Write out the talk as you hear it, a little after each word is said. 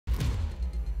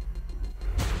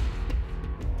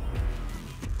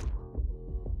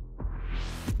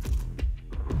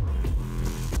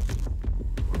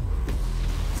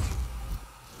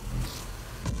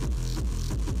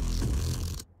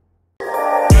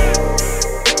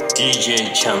DJ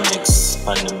Chamix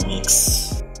on the mix.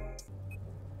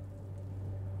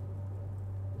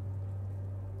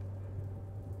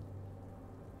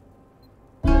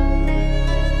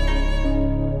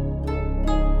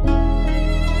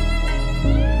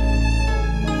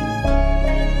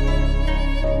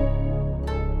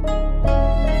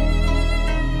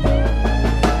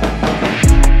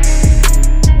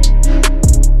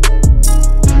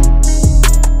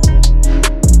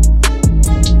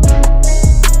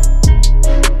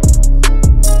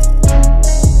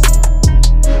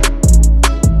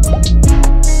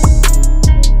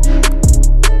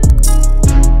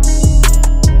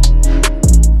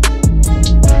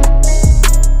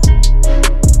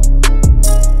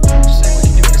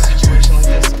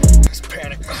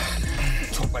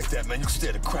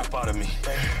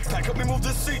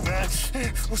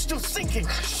 We're still sinking.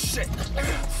 Shit.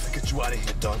 Get you out of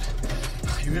here, Dunn.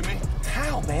 You hear me?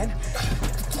 How, man?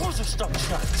 The doors are stuck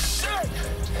shut. Shit!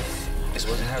 This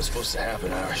wasn't how it's supposed to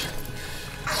happen, Irish.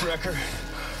 Wrecker,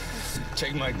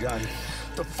 take my gun.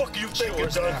 The fuck are you thinking,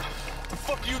 Dunn? The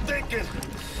fuck are you thinking?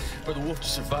 For the wolf to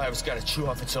survive, it's gotta chew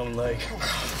off its own leg.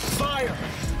 Fire!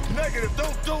 Negative,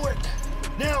 don't do it!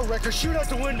 Now, Wrecker, shoot out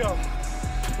the window.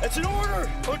 That's an order!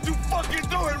 Don't you fucking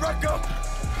do it, Wrecker!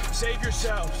 Save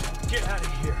yourselves. Get out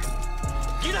of here.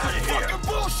 Get out of here! Fucking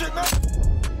bullshit, man!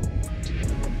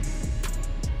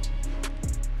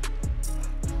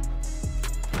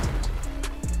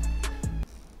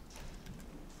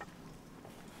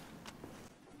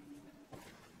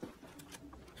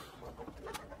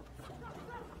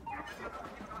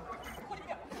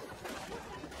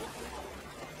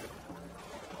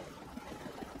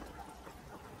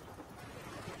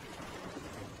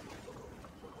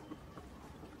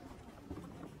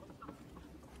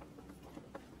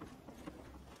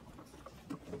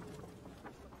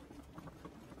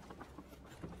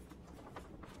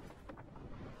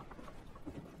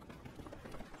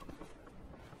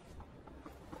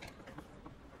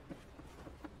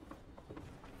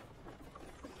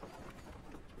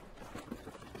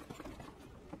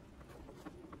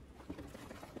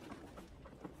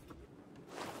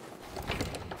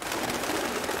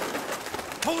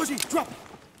 Apology, drop it!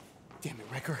 Damn it,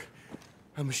 Wrecker.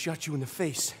 I almost shot you in the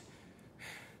face.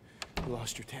 You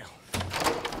lost your tail.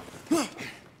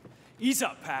 Ease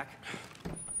up, Pac.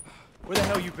 Where the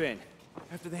hell you been?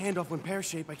 After the handoff went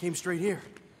pear-shaped, I came straight here.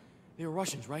 They were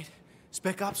Russians, right?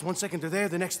 Spec ops, 1 second they're there,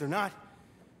 the next they're not.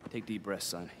 Take deep breaths,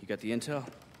 son. You got the intel?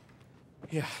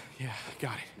 Yeah,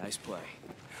 got it. Nice play.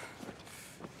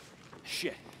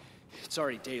 Shit. It's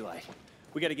already daylight.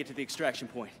 We gotta get to the extraction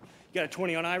point. You got a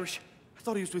 20 on Irish? I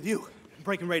thought he was with you.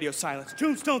 Breaking radio silence.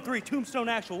 Tombstone 3, Tombstone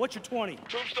Actual. What's your 20?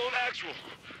 Tombstone Actual.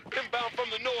 Inbound from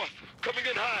the north. Coming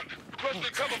in hot.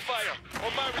 Requesting cover fire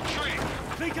on my retreat.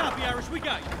 Big copy, Irish. We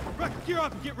got you. Wrecker, gear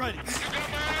up and get ready. You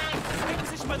got my ass? Take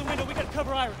position by the window. We gotta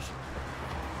cover Irish.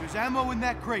 There's ammo in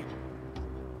that crate.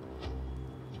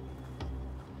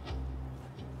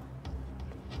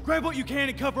 Grab what you can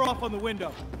and cover off on the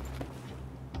window.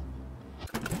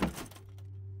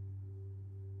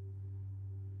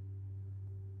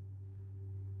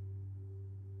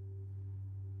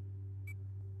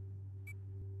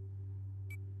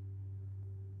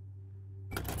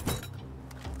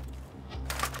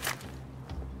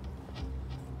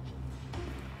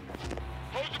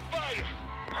 Hold the fire.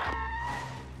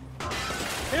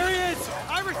 Here he is!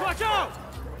 Irish, watch out!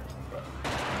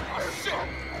 Oh, shit.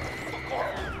 Fuck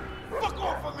off. Fuck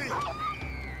off of me.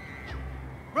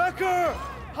 Wrecker!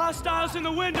 Hostiles in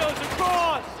the windows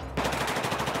across!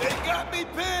 They got me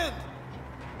pinned!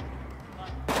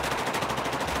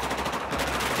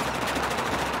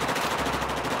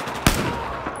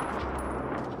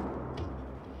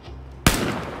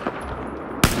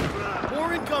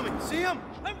 More incoming, see him?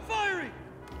 I'm firing!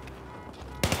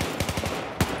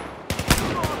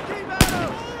 Keep at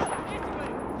him!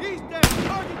 He's dead,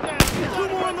 target down! Two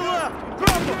more on the left!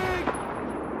 Drop him!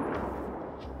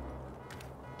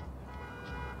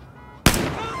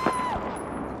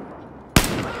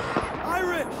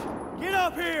 Irish! Get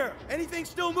up here! Anything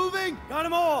still moving? Got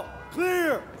them all!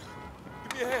 Clear!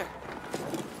 Give me a hand.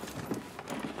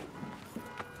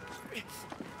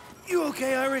 You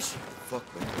okay, Irish? Fuck,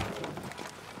 man.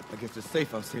 I guess it's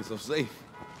safe I'll stay so safe.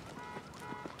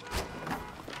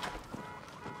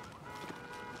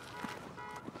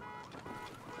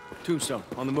 Tombstone,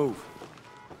 on the move.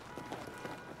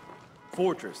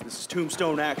 Fortress, this is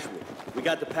Tombstone Actual. We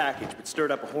got the package, but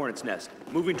stirred up a hornet's nest.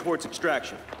 Moving towards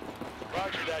extraction.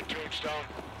 Roger that, Tombstone.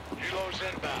 Helo's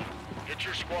inbound. Get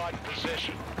your squad in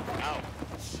position. Out.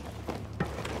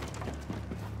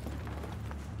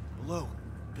 Below,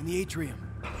 in the atrium.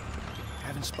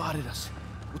 Haven't spotted us.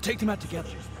 We'll take them out together.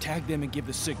 Tag them and give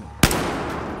the signal.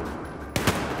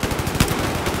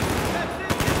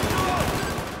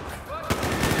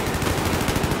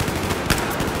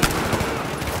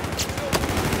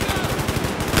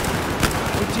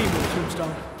 Good teamwork,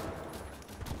 Tombstone.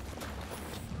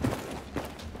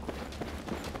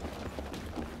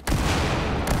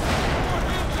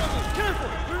 Careful!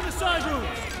 We're in the side rooms!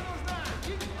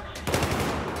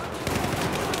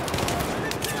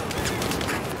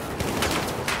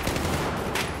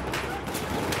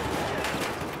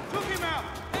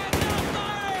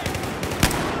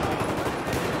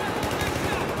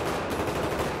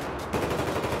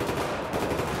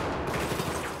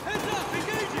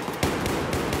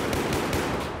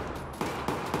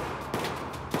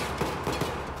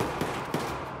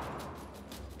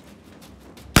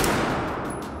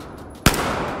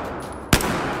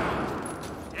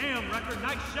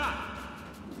 Nice shot!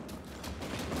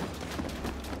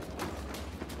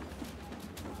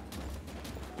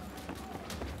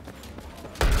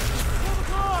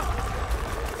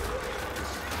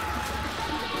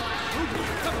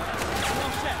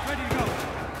 Ready to go.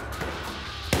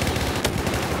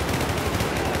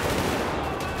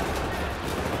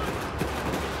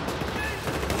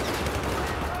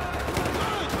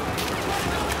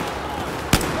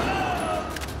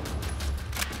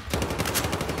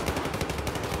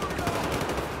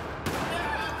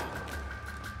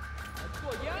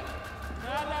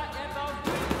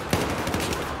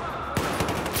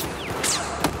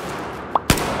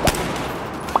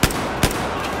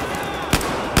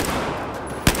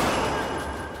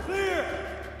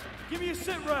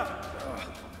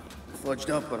 Fudged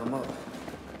up, but I'm up.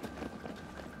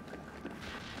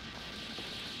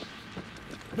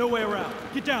 No way around.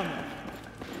 Get down there.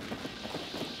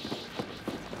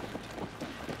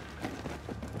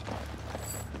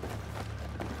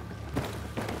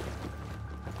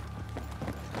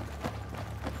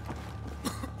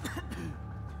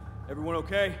 Everyone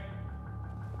okay?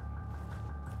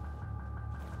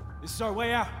 This is our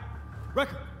way out.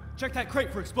 Wrecker, check that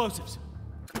crate for explosives.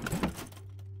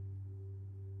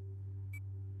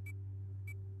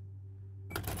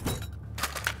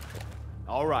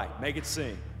 All right, make it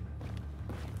sing.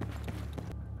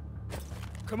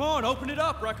 Come on, open it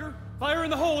up, Wrecker. Fire in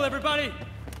the hole, everybody!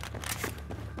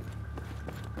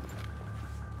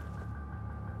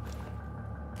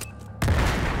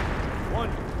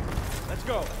 One. Let's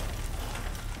go.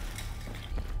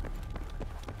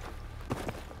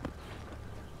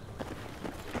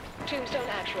 Tombstone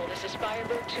Actual, this is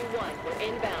Firebird 2-1. We're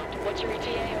inbound. What's your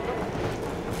ETA,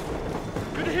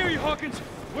 over? Good to hear you, Hawkins.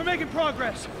 We're making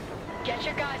progress. Get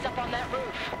your guys up on that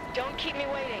roof. Don't keep me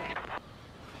waiting.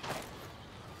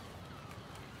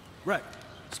 Wreck,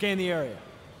 scan the area.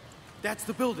 That's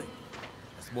the building.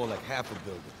 That's more like half a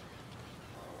building.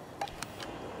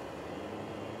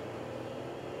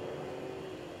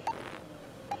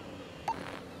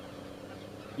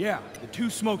 Yeah, the 2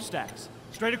 smokestacks.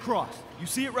 Straight across. You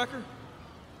see it, Wrecker?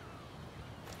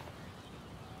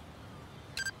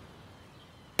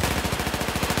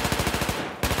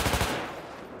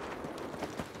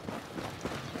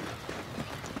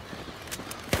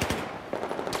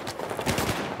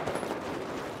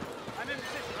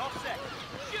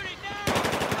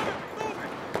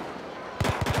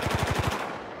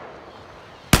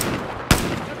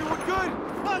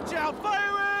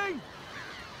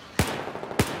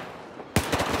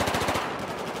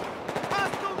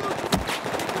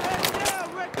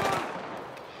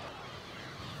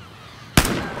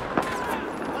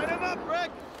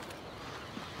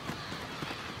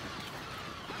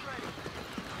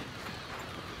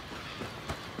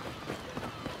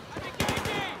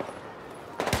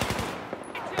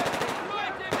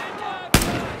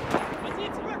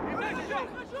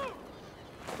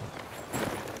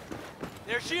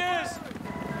 There she is!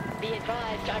 Be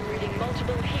advised, I'm reading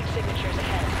multiple heat signatures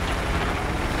ahead.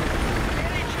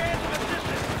 Any chance of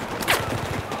assistance?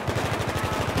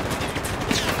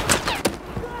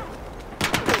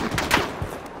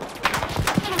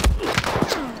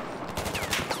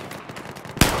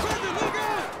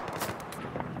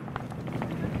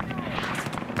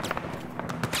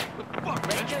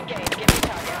 Ready to engage. Give me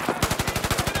target.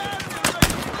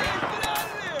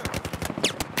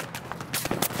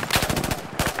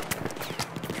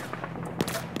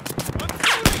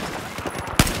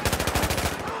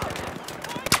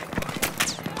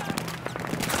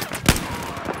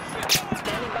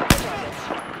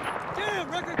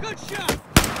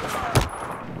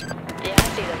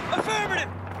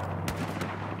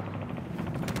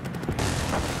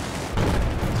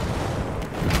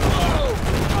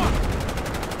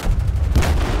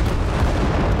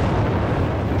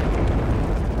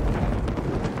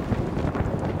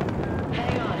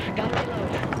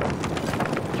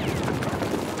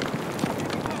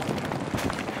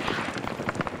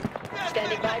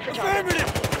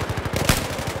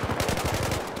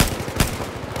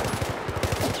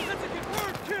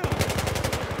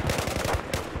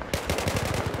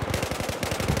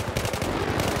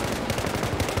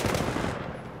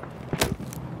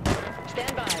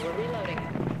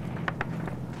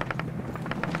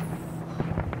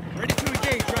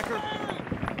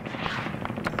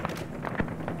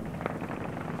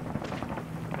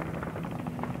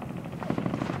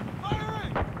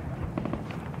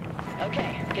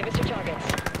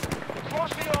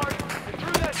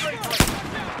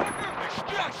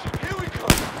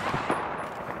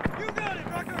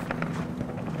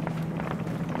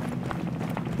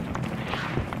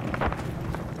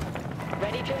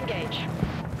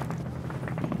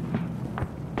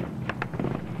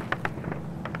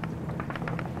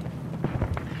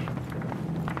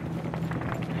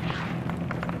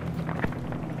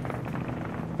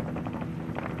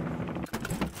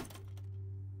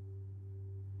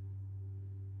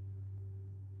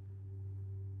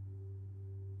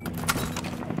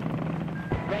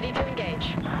 Ready to engage.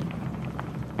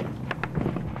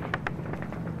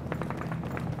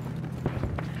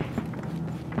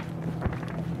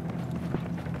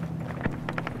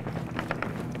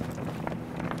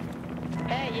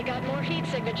 Hey, you got more heat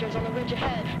signatures on the ridge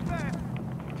ahead.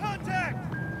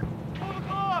 Contact! 12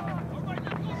 o'clock! All right,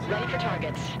 let's go. Ready for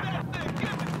targets.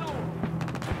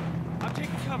 I'm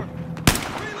taking cover.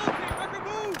 Relocate, Wrecker,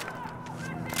 move!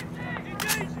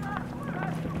 Engage!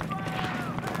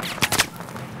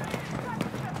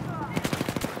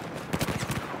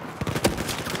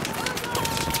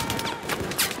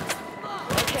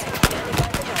 Okay, standing by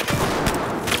for targets.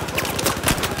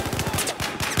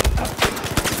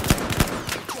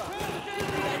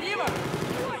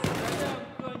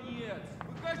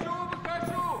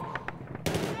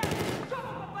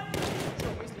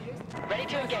 Ready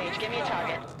to engage. Give me a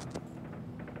target.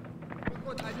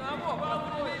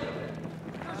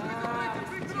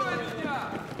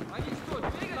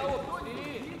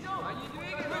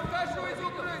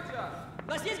 У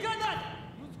нас есть гранат!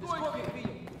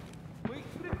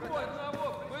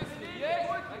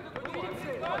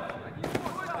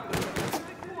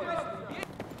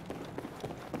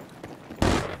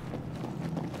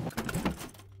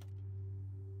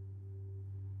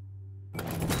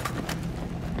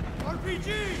 RPG!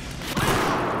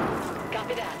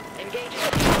 Copy that. Engage.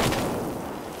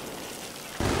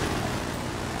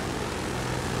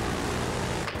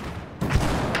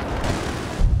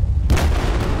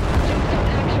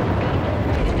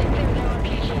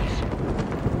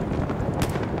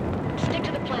 Stick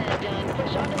to the plan, Dunn.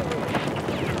 Push onto the roof.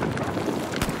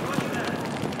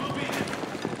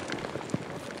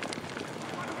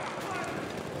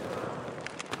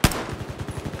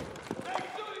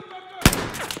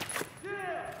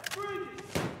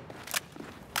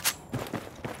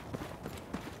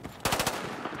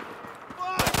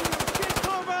 Get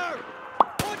cover!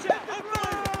 Watch it! I'm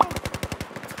running!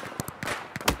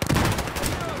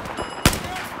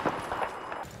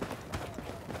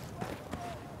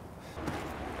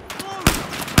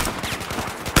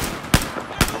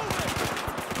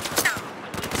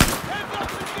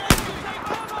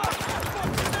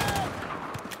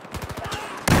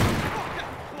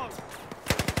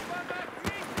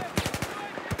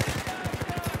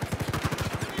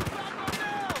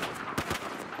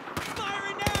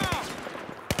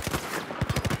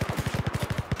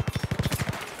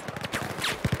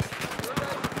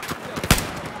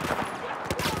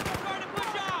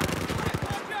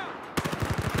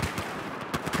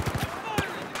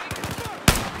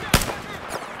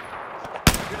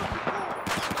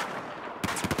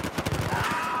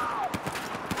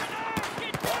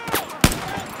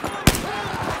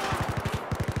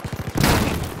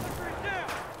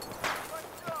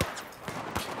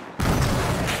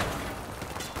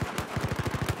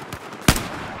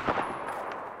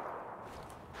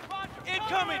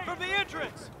 Incoming from the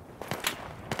entrance!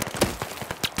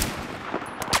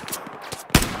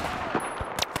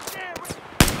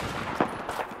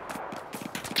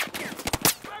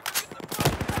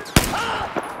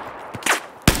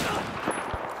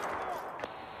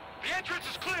 The entrance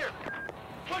is clear.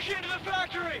 Push into the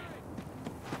factory.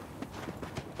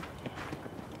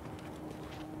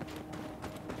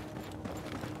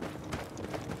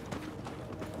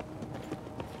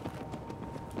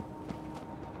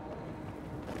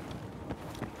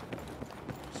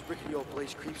 This rickety old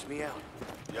place creeps me out.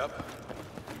 Yep.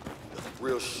 That's a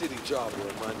real shitty job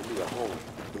that reminded me of home.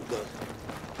 But look,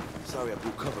 sorry I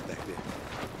blew cover back there.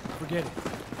 Forget it.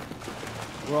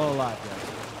 We're all alive, guys.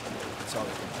 That's all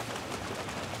that matters.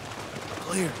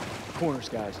 Clear. Corners,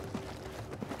 guys.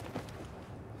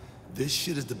 This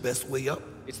shit is the best way up?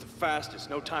 It's the fastest.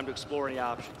 No time to explore any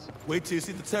options. Wait till you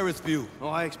see the terrace view. Oh,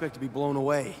 I expect to be blown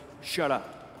away. Shut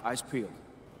up. Eyes peeled.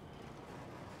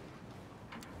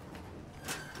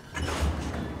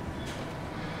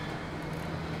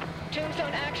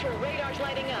 Tombstone actual. Radar's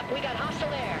lighting up. We got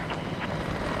hostile air.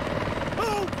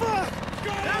 Oh, fuck!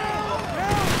 Go! Help!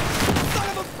 Son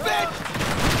of a bitch!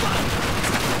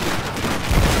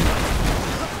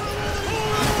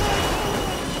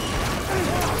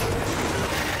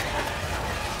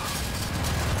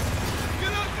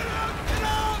 Get up! Get up! Get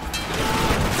up!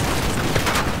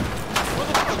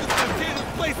 Motherfuckers gonna tear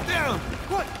this place down!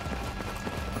 What?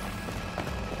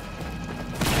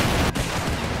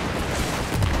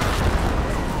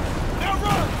 Now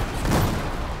run!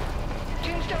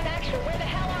 Tombstone actual. Where the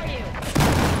hell are you?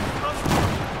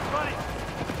 Running!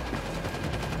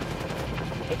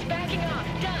 It's backing off.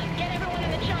 Done. Get everyone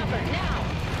in the chopper. Now!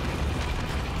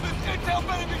 This intel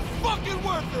better be fucking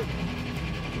worth it!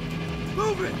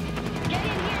 Move it! Get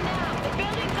in here now. The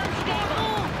building's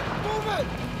unstable. Move it!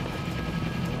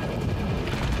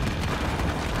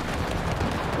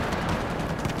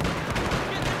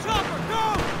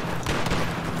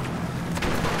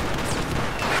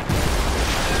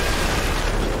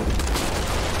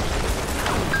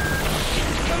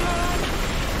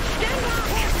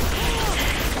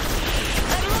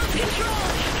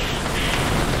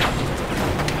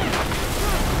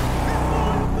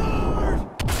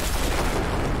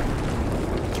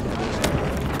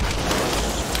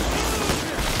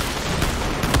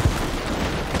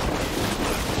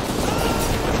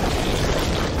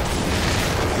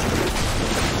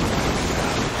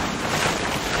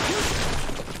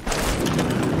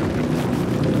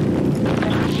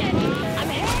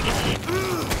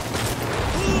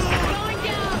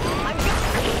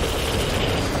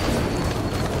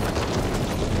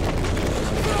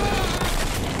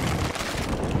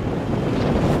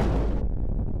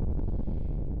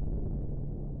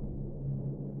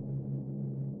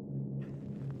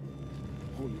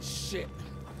 Shit.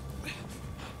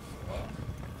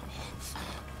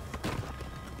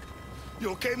 You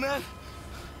okay, man?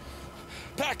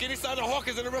 Pack, any sign of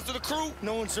Hawkins and the rest of the crew?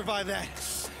 No one survived that.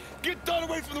 Get Dunn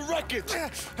away from the wreckage.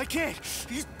 I can't.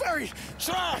 He's buried.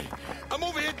 Try. I'm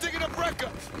over here digging up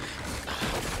Wrecker.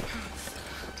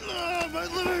 Oh, my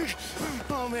leg.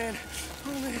 Oh, man.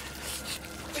 Oh, man.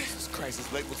 Jesus Christ,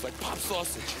 his leg looks like pop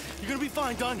sausage. You're gonna be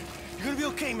fine, Dunn. You're gonna be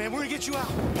okay, man. We're gonna get you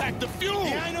out. Pack the fuel.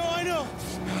 Yeah, I know.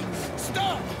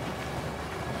 Stop.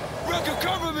 Wrecker,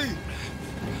 cover me.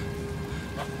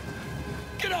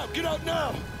 Get out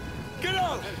now. Get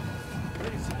out.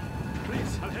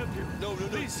 Please, I'll help you. No.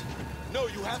 Please. No,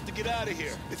 you have to get out of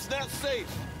here. It's not safe.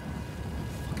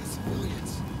 Fucking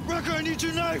civilians. Wrecker, I need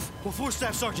your knife. Well, 4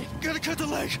 Staff Sergeant. Gotta cut the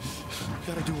leg.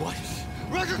 Gotta do what?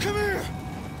 Wrecker, come here.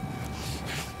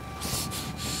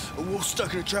 A wolf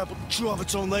stuck in a trap will chew off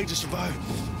its own leg to survive.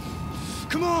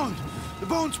 Come on. The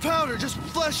bone's powder, just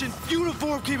flesh and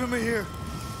uniform keeping me here.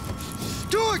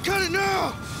 Do it, cut it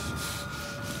now.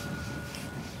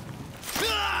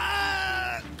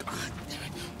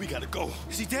 We gotta go.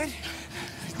 Is he dead?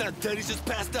 He's not dead, he's just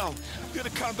passed out. You're the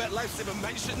combat lifesaver,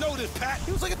 man. You should know this, Pat.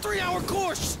 It was like a 3-hour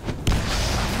course.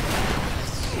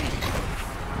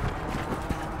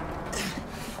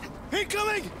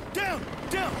 Incoming! Down!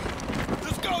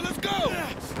 Let's go!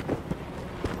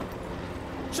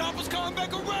 Chopper's coming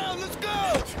back around, let's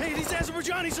go! Hey, these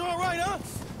Azerbaijanis are all right, huh?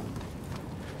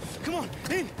 Come on,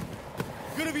 in.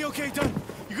 You're gonna be okay, Dunn.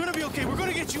 You're gonna be okay. We're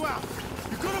gonna get you out.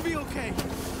 You're gonna be okay.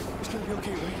 It's gonna be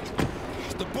okay, right?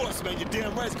 It's the boss, man. You're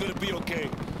damn right it's gonna be okay.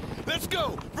 Let's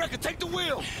go! Wrecker, take the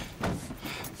wheel!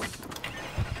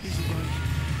 Easy, buddy.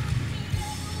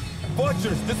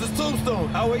 Fortress, this is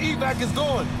Tombstone. Our evac is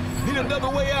gone. Need another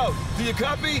way out. Do you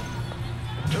copy?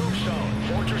 Tombstone,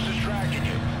 Fortress is tracking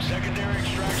you. Secondary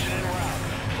extraction en route.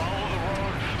 Follow the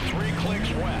road 3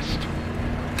 clicks west.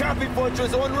 Copy,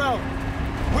 Fortress, en route.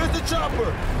 Where's the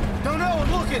chopper? Don't know,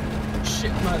 I'm looking.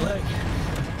 Shit, my leg.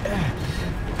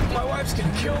 My wife's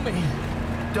gonna kill me.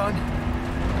 Dunn,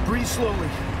 breathe slowly.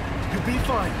 You'll be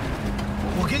fine.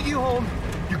 We'll get you home.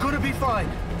 You're gonna be fine.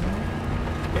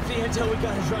 If the intel we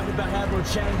got is right about Admiral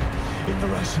Chang and the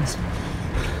Russians,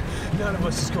 none of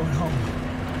us is going home.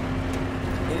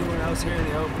 Anyone else here in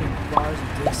the opening bars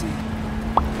of Dixie?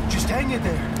 Just hang in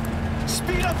there.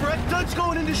 Speed up, Red. Dunn's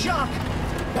going into shock.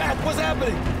 Pat, what's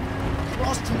happening?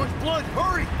 Lost too much blood.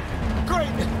 Hurry!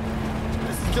 Great!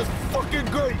 This is just fucking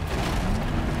great!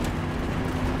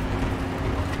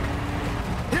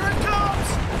 Here it comes!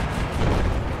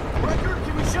 Wrecker,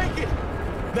 can we shake it?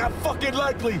 Not fucking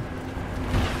likely!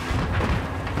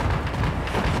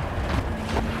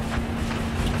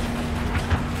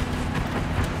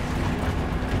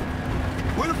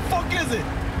 Where the fuck is it?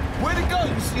 Where'd it go?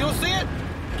 You don't see it?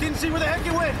 Didn't see where the heck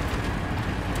it went.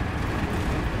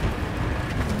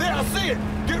 There, I see it!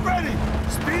 Get ready!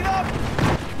 Speed up!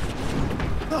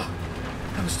 Oh,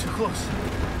 that was too close.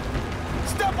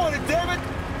 Step on it, damn it!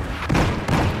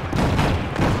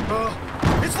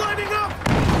 It's lining up!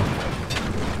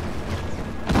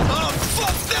 Oh,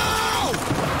 fuck no!